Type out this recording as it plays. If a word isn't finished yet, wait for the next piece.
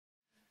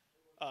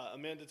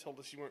Amanda told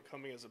us you weren't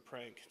coming as a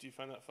prank. Do you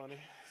find that funny?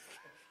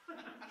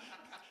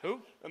 Who?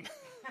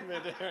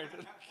 Amanda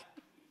Harrington.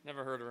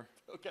 Never heard of her.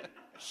 Okay.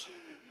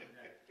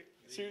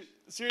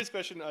 Serious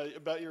question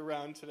about your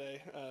round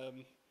today.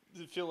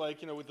 Does it feel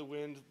like, with the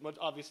wind,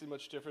 obviously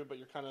much different, but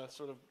you're kind of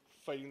sort of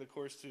fighting the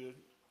course to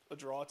a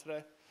draw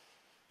today?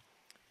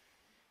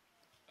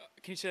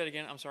 Can you say that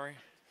again? I'm sorry.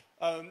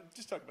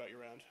 Just talk about your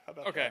round. How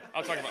about Okay, that?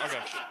 I'll talk about. Okay,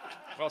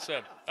 well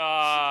said.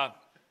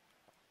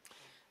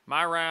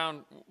 My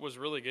round was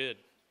really good.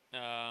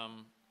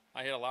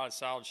 I hit a lot of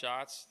solid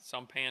shots.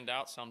 Some panned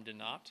out, some did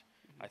not.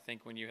 I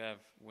think when you have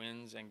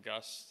winds and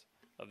gusts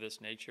of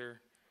this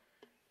nature,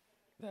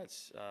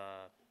 that's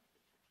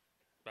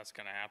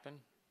going to happen.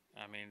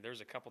 I mean,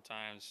 there's a couple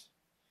times,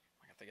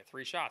 I can think of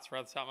 3 shots right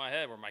off the top of my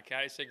head where my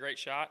caddy said great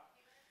shot,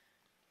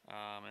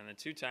 and then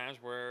 2 times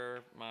where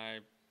my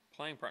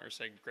playing partner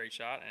said great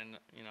shot, and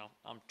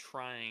I'm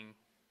trying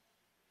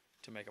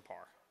to make a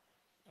par.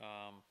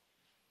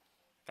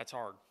 That's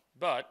hard,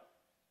 but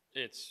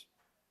it's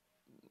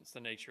the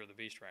nature of the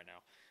beast right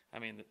now. I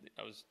mean,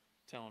 I was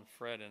telling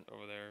Fred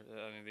over there,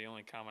 I mean, the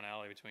only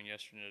commonality between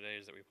yesterday and today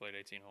is that we played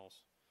 18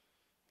 holes.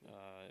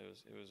 It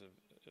was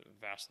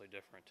vastly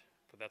different,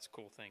 but that's a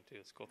cool thing too.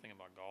 It's a cool thing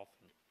about golf,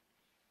 and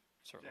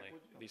certainly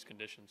Zach, these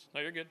conditions.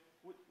 No, you're good.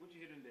 What'd you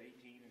hit into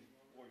 18, and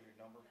what was your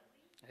number?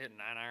 I hit 9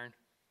 iron.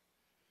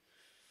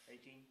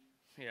 18?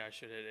 Yeah, I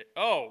should hit it.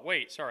 Oh,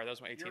 wait, sorry, that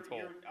was my 18th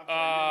hole.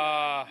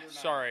 I'm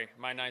Sorry,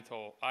 my 9th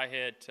hole. I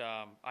hit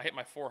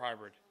my 4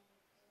 hybrid.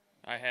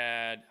 I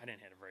didn't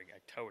hit it very good.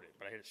 I towed it,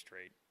 but I hit it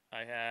straight.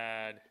 I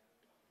had,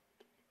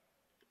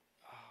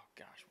 oh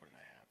gosh, what did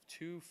I have?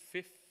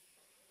 250,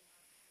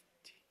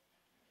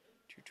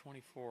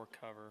 224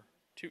 cover,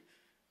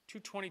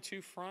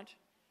 222 front,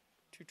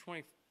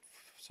 220,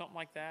 something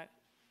like that.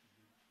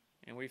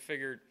 And we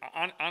figured,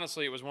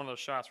 honestly, it was one of those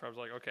shots where I was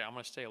like, okay, I'm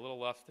going to stay a little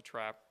left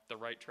the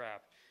right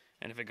trap.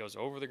 And if it goes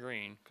over the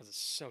green, because it's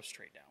so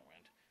straight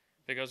downwind,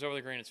 if it goes over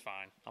the green, it's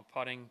fine. I'm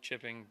putting,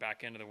 chipping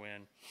back into the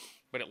wind.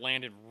 But it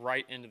landed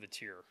right into the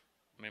tier.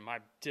 I mean, my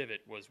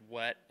divot was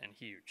wet and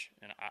huge.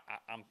 And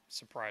I'm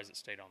surprised it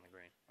stayed on the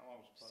green. How long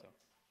was the putt? So,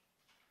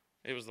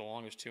 it was the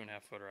longest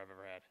 2.5 footer I've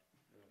ever had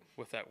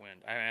with that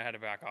wind. I had to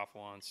back off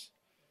once.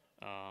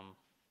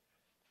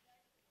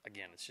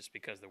 Again, it's just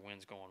because the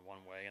wind's going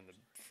one way, and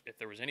if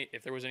there was any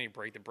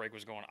break, the break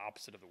was going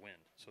opposite of the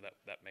wind, so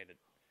that made it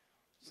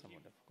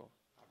somewhat difficult.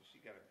 Obviously,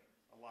 you got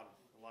a lot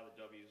of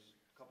W's,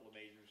 a couple of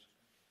majors.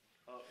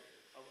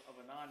 Of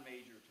a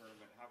non-major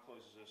tournament, how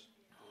close is this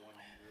to one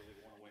you really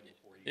want to win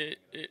before you?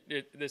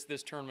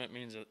 This tournament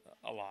means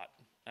a lot.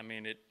 I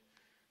mean,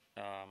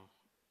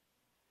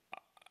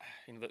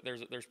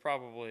 there's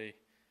probably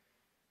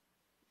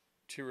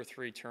 2 or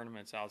 3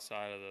 tournaments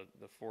outside of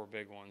the 4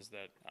 big ones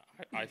that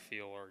I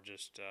feel are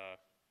just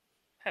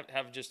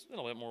have just a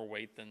little bit more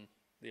weight than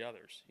the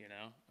others.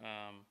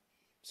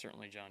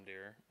 Certainly John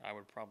Deere. I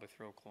would probably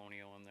throw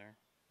Colonial in there.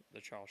 The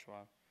Charles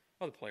Schwab.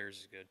 Oh, the Players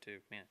is good too.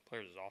 Man,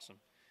 Players is awesome,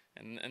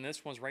 and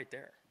this one's right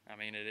there. I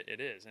mean,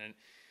 it is, and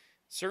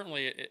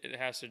certainly it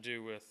has to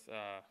do with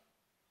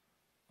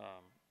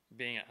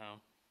being at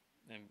home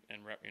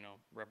and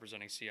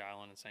representing Sea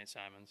Island and St.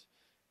 Simons,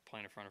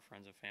 playing in front of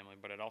friends and family.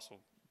 But it also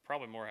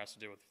probably more has to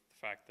do with the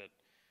fact that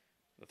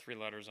the 3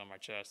 letters on my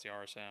chest, the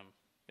RSM,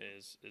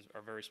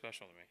 are very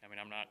special to me. I mean,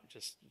 I'm not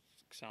just,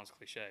 sounds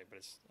cliche, but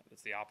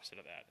it's the opposite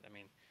of that. I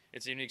mean,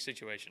 it's a unique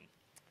situation.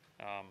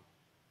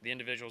 The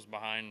individuals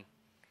behind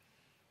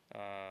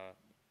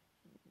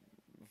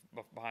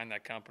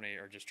that company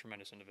are just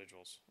tremendous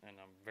individuals, and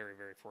I'm very,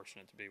 very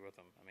fortunate to be with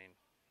them. I mean,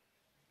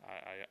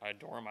 I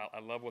adore them. I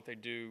love what they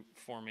do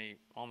for me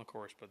on the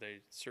course, but they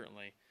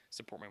certainly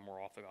support me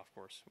more off the golf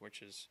course,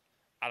 which is,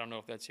 I don't know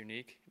if that's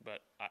unique, but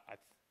I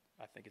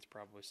think it's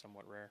probably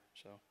somewhat rare.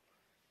 So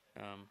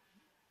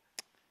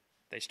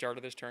they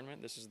started this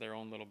tournament. This is their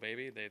own little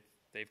baby.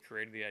 They've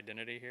created the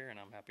identity here, and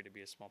I'm happy to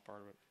be a small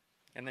part of it.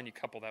 And then you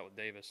couple that with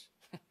Davis.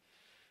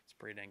 It's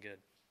pretty dang good.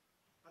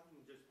 Other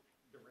than just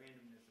the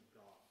randomness of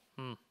golf,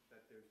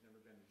 that there's never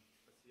been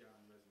a Sea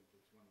Island resident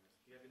that's won this.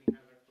 Do you have any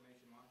kind of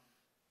explanation why?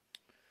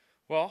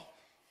 Well,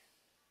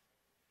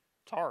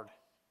 it's hard.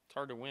 It's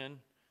hard to win.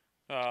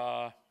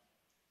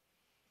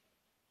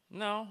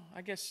 No,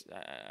 I guess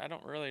I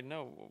don't really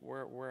know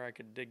where I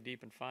could dig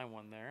deep and find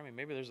one there. I mean,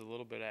 maybe there's a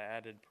little bit of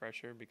added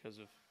pressure because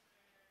of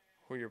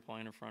who you're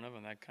playing in front of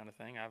and that kind of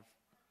thing.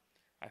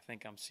 I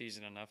think I'm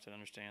seasoned enough to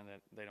understand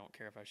that they don't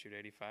care if I shoot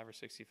 85 or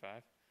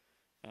 65.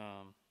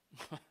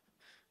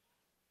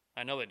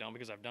 I know they don't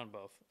because I've done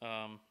both.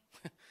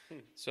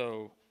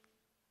 So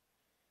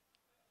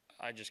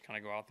I just kind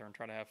of go out there and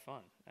try to have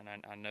fun. And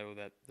I know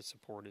that the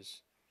support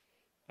is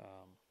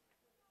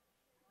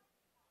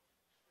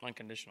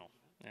unconditional.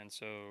 And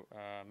so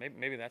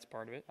maybe that's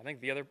part of it. I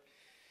think the other,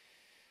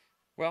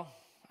 well,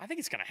 I think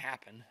it's going to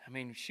happen. I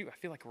mean, shoot, I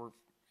feel like we're,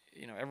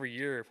 every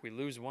year if we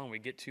lose one, we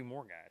get 2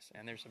 more guys.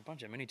 And there's a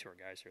bunch of mini tour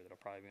guys here that'll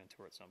probably be on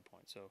tour at some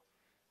point. So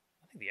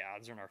I think the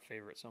odds are in our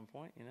favor at some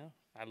point,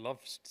 I'd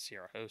love to see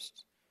our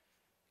hosts.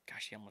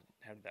 Gosh, he almost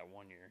had that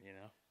one year,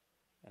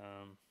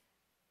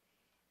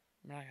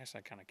 I mean, I guess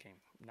I kind of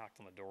knocked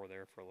on the door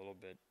there for a little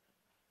bit.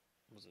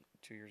 Was it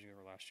 2 years ago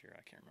or last year?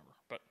 I can't remember.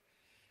 But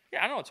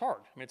yeah, I know it's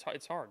hard. I mean,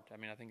 it's hard. I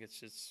mean, I think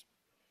it's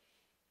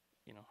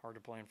hard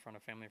to play in front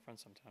of family and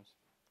friends sometimes.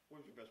 What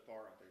was your best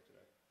par out there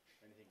today?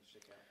 Anything to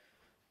stick out?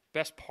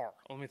 Best par.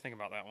 Let me think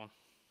about that one.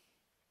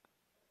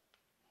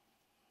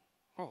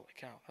 Holy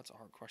cow, that's a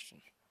hard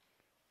question.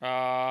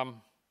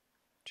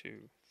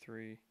 2,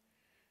 3,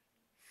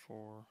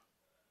 4.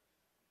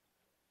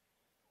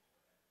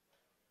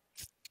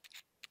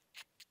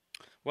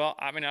 Well,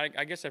 I mean,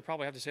 I guess I'd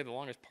probably have to say the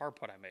longest par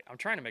putt I made. I'm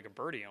trying to make a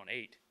birdie on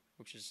 8,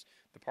 which is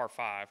the par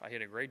 5. I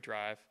hit a great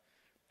drive.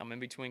 I'm in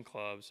between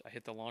clubs. I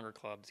hit the longer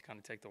club to kind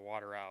of take the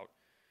water out.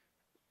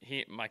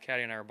 My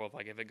caddy and I are both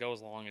like, if it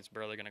goes long, it's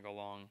barely going to go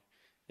long.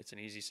 It's an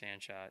easy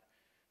sand shot.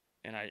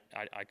 And I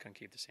couldn't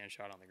keep the sand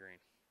shot on the green.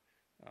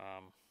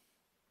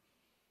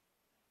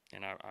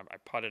 And I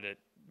putted it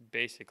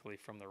basically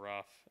from the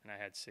rough, and I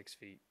had 6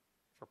 feet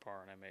for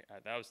par, and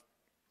that was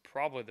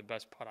probably the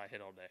best putt I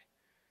hit all day,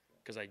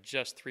 because I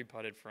just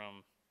 3-putted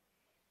from.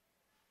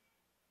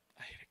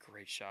 I hit a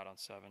great shot on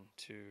 7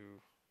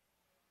 to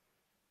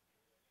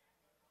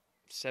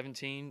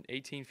 17,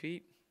 18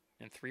 feet,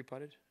 and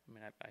 3-putted. I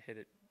mean, I hit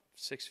it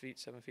 6 feet,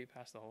 7 feet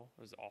past the hole.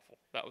 It was awful.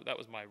 That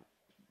was my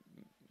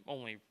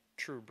only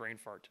true brain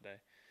fart today.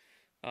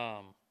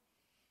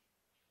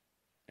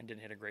 And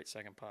didn't hit a great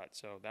second putt.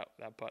 So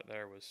that putt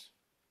there was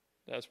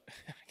the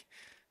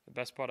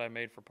best putt I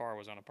made for par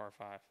was on a par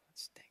 5. That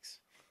stinks.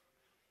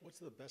 What's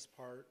the best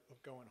part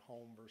of going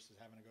home versus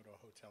having to go to a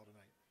hotel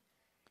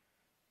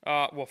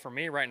tonight? Well, for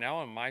me right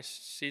now in my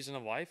season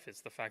of life,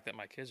 it's the fact that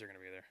my kids are going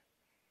to be there,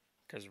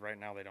 because right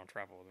now they don't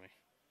travel with me.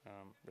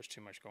 There's too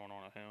much going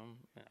on at home,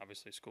 and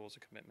obviously school's a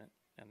commitment,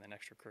 and then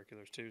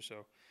extracurriculars too.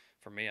 So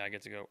for me, I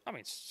get to go. I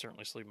mean,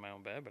 certainly sleep in my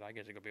own bed, but I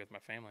get to go be with my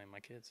family and my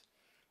kids.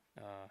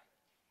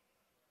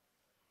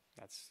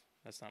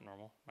 That's not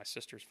normal. My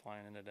sister's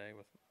flying in today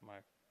with my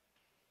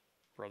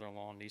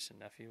brother-in-law, niece, and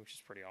nephew, which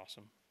is pretty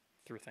awesome,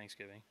 through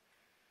Thanksgiving.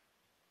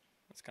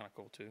 That's kind of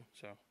cool too.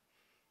 So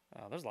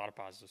there's a lot of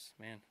positives,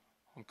 man.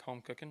 I'm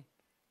home cooking.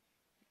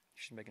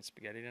 She's making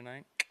spaghetti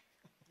tonight.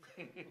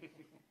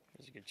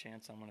 There's a good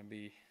chance I'm going to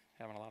be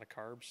having a lot of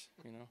carbs,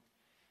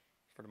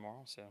 for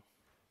tomorrow. So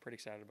pretty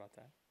excited about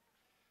that.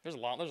 There's a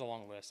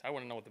long list. I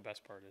want to know what the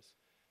best part is.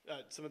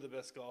 Some of the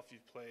best golf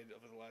you've played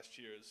over the last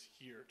year is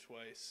here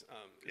twice.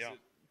 Is Yeah. it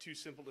too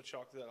simple to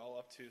chalk that all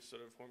up to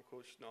sort of home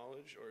coach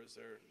knowledge, or is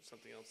there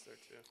something else there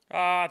too?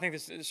 I think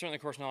this certainly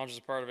course knowledge is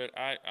a part of it.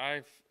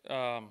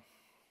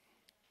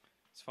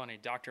 It's funny.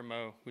 Dr.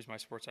 Mo, who's my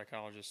sports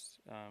psychologist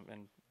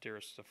and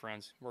dearest of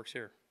friends, works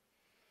here.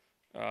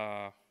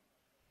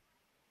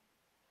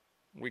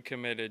 We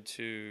committed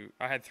to.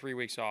 I had 3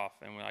 weeks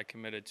off, and I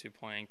committed to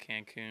playing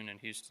Cancun and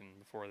Houston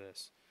before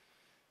this,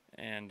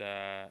 and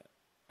I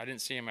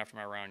didn't see him after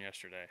my round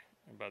yesterday.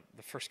 But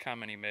the first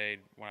comment he made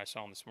when I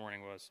saw him this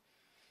morning was,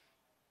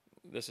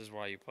 "This is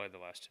why you played the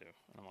last 2."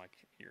 And I'm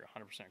like, "You're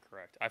 100%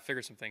 correct." I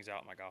figured some things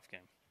out in my golf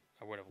game.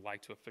 I would have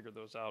liked to have figured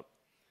those out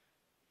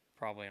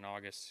probably in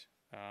August.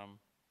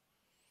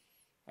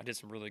 I did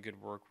some really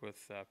good work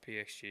with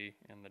PXG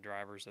and the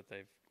drivers that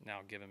they've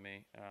now given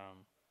me.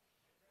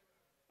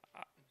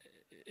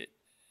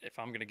 If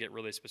I'm going to get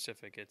really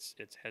specific,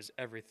 it has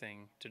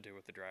everything to do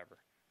with the driver.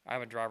 I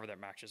have a driver that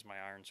matches my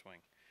iron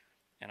swing,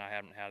 and I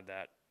haven't had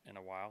that in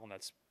a while, and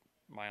that's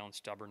my own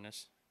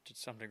stubbornness to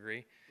some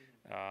degree.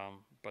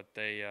 But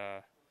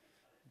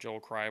Joel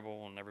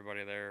Kreibel and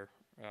everybody there,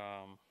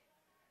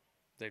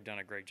 they've done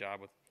a great job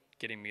with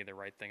getting me the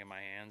right thing in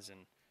my hands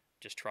and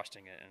just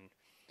trusting it. And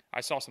I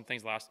saw some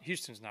things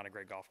Houston's not a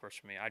great golf course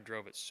for me. I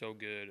drove it so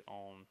good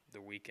on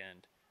the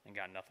weekend and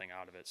got nothing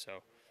out of it.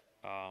 So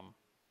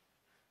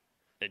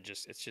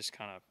it's just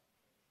kind of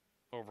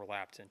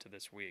overlapped into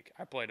this week.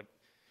 I played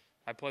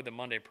the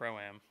Monday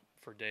Pro-Am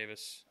for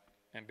Davis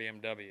and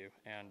BMW,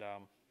 and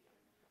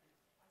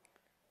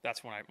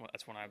that's when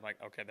I'm like,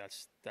 okay,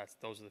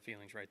 those are the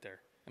feelings right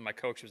there. And my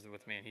coach was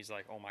with me, and he's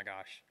like, oh my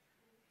gosh,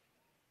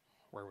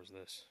 where was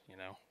this?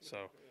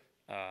 So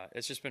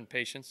it's just been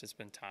patience. It's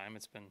been time.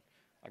 It's been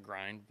a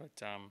grind.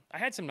 But I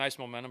had some nice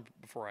momentum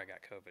before I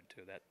got COVID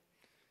too.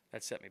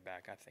 That set me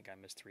back. I think I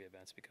missed 3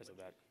 events because of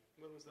that.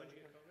 When was that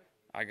again?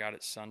 I got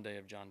it Sunday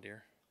of John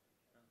Deere,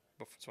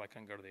 so I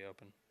couldn't go to the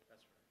Open.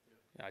 That's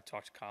right. Yeah, I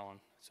talked to Colin,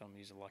 so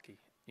he's a lucky,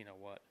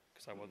 what,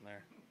 because I wasn't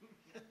there.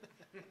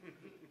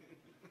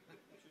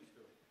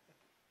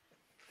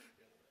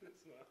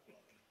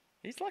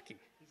 He's lucky,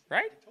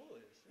 right? He totally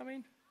is. I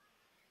mean,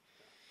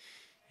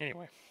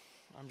 anyway,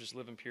 I'm just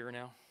living pure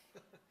now.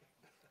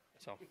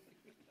 So,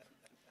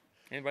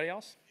 anybody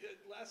else?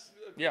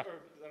 Yeah. Or,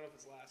 I don't know if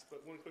it's last,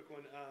 but one quick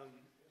one.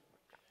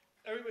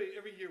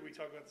 Every year we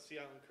talk about the Sea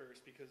Island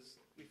curse because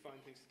we find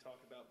things to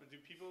talk about. But do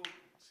people,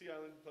 Sea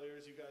Island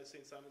players, you guys,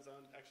 St. Simon's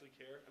Island, actually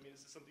care? I mean,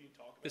 is this something you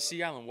talk about? The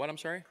Sea Island, what? I'm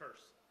sorry.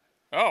 Curse.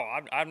 Oh,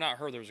 I've not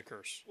heard there was a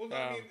curse. Well, no,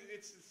 I mean,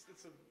 it's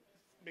a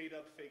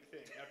made-up fake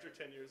thing after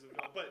 10 years of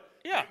golf. But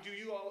yeah. Do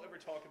you all ever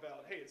talk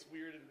about, hey, it's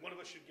weird and one of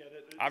us should get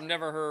it? I've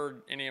never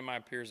heard any of my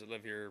peers that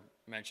live here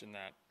mention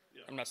that.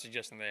 Yeah. I'm not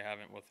suggesting they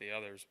haven't with the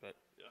others, but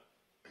Yeah.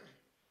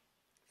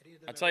 Any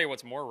of them I tell you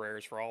what's more rare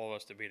is for all of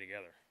us to be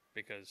together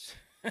because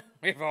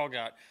we've all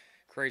got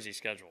crazy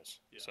schedules.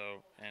 Yeah.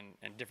 So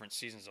and different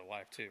seasons of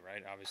life too,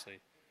 right? Obviously,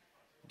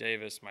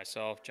 Davis,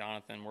 myself,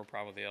 Jonathan, we're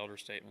probably the elder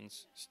statesmen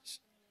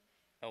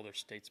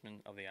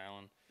of the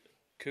island.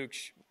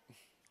 Cooch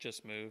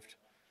just moved,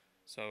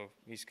 so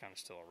he's kind of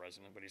still a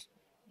resident, but he's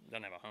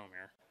doesn't have a home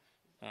here.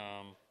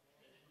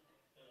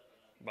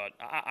 But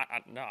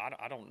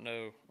I don't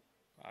know.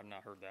 I've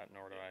not heard that,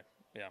 nor do I.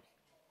 Yeah,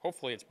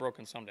 hopefully it's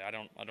broken someday. I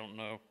don't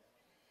know.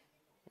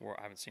 Or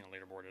I haven't seen a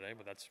leaderboard today,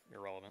 but that's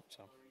irrelevant.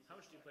 So. How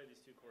much do you play these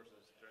two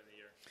courses during the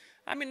year?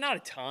 I mean, not a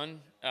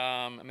ton.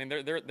 I mean,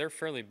 they're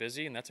fairly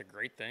busy, and that's a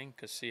great thing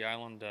because Sea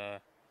Island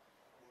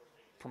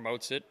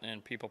promotes it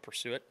and people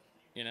pursue it.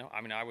 You know,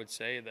 I mean, I would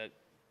say that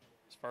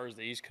as far as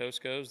the East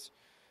Coast goes,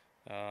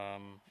 I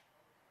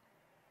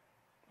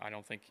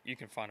don't think you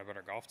can find a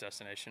better golf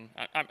destination.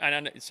 I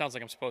know it sounds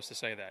like I'm supposed to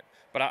say that,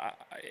 but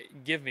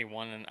give me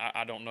one, and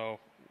I don't know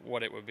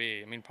what it would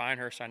be. I mean,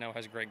 Pinehurst I know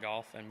has great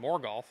golf and more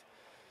golf,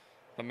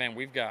 but man,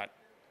 we've got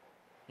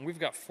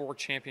 4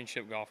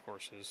 championship golf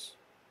courses,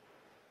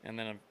 and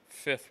then a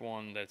 5th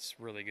one that's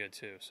really good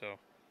too. So,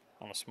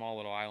 on a small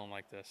little island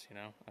like this, you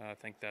know, I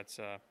think that's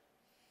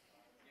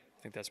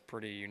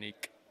pretty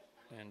unique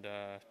and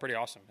pretty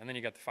awesome. And then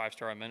you got the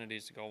 5-star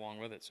amenities to go along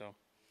with it. So.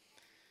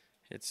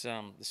 It's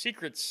the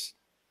secret's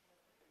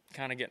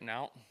kind of getting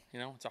out. You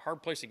know, it's a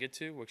hard place to get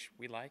to, which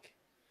we like,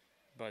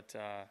 but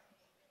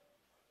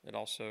it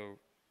also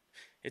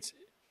it's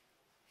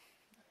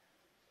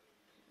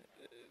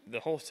the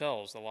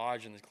hotels, the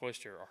lodge, and the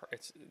cloister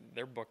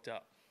they're booked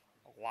up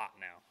a lot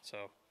now.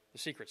 So the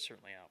secret's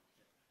certainly out.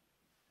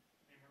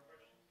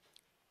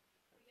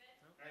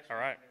 All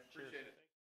right. Appreciate it.